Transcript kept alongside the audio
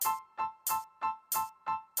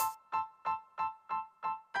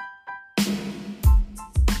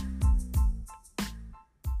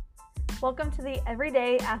Welcome to the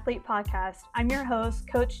Everyday Athlete Podcast. I'm your host,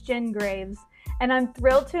 Coach Jen Graves, and I'm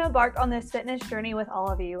thrilled to embark on this fitness journey with all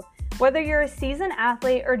of you. Whether you're a seasoned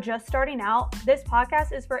athlete or just starting out, this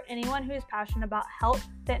podcast is for anyone who's passionate about health,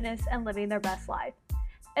 fitness, and living their best life.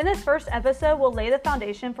 In this first episode, we'll lay the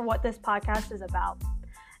foundation for what this podcast is about.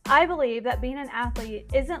 I believe that being an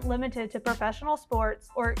athlete isn't limited to professional sports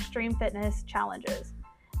or extreme fitness challenges.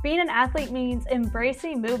 Being an athlete means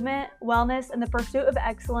embracing movement, wellness, and the pursuit of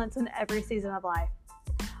excellence in every season of life.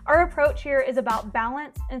 Our approach here is about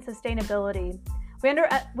balance and sustainability.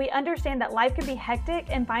 We understand that life can be hectic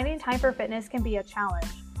and finding time for fitness can be a challenge.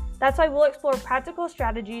 That's why we'll explore practical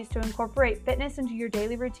strategies to incorporate fitness into your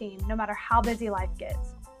daily routine, no matter how busy life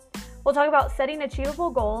gets. We'll talk about setting achievable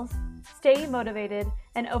goals, staying motivated,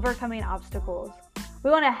 and overcoming obstacles. We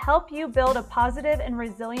want to help you build a positive and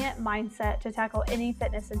resilient mindset to tackle any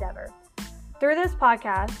fitness endeavor. Through this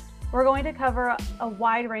podcast, we're going to cover a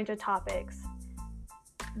wide range of topics.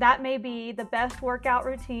 That may be the best workout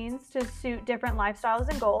routines to suit different lifestyles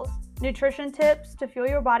and goals, nutrition tips to fuel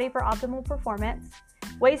your body for optimal performance,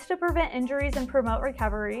 ways to prevent injuries and promote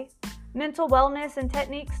recovery, mental wellness and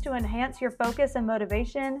techniques to enhance your focus and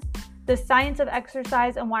motivation, the science of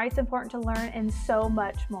exercise and why it's important to learn, and so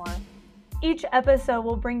much more. Each episode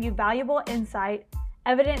will bring you valuable insight,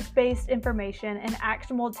 evidence-based information, and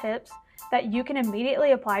actionable tips that you can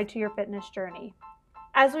immediately apply to your fitness journey.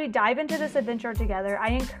 As we dive into this adventure together, I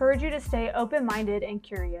encourage you to stay open-minded and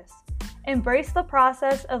curious. Embrace the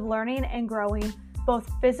process of learning and growing, both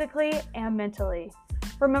physically and mentally.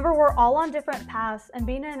 Remember, we're all on different paths, and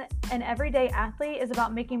being an everyday athlete is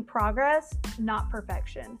about making progress, not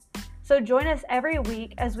perfection. So join us every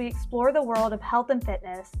week as we explore the world of health and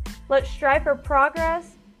fitness. Let's strive for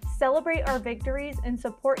progress, celebrate our victories, and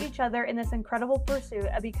support each other in this incredible pursuit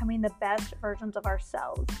of becoming the best versions of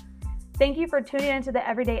ourselves. Thank you for tuning into the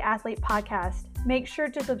Everyday Athlete Podcast. Make sure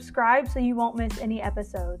to subscribe so you won't miss any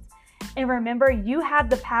episodes. And remember, you have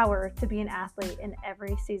the power to be an athlete in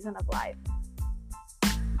every season of life.